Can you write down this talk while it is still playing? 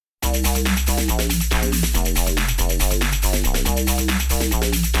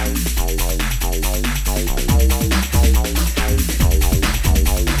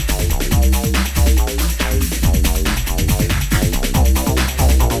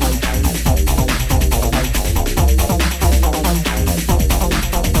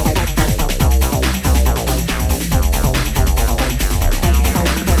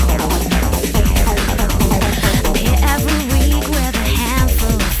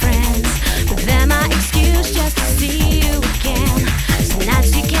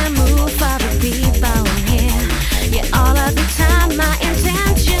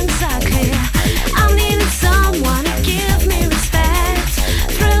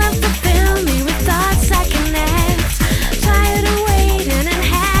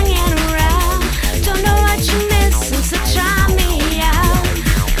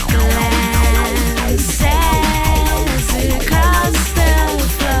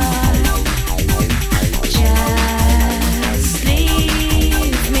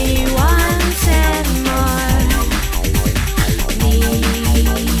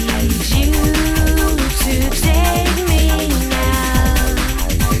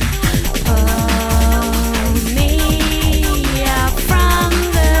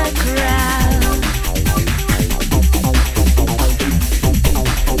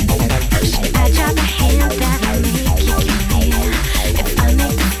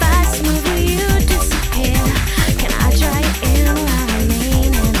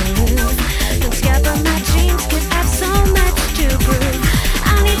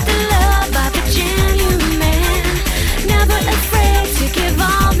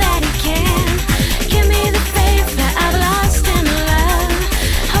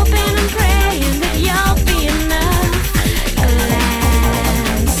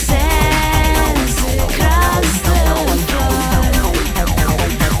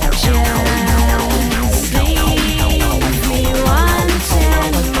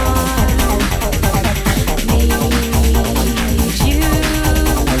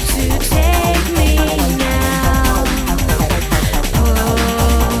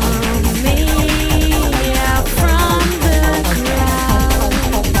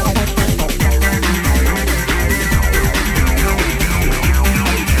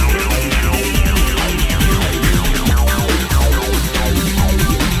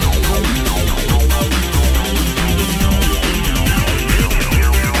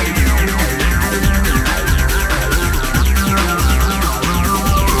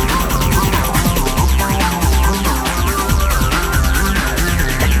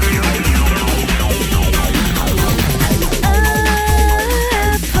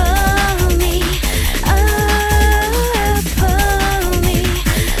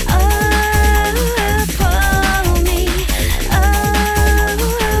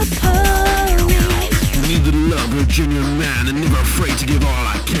genuine man and never afraid to give all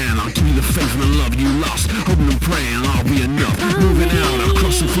I can. I'll give you the faith and the love you lost, hoping and praying I'll be enough. Moving out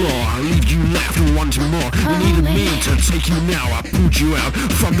across the floor, I leave you left and wanting more. You needed me to take you now, I pulled you out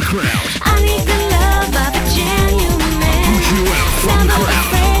from the crowd. I need the love of a genuine man, I pulled you out from the crowd. Never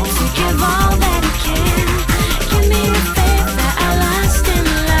afraid to give all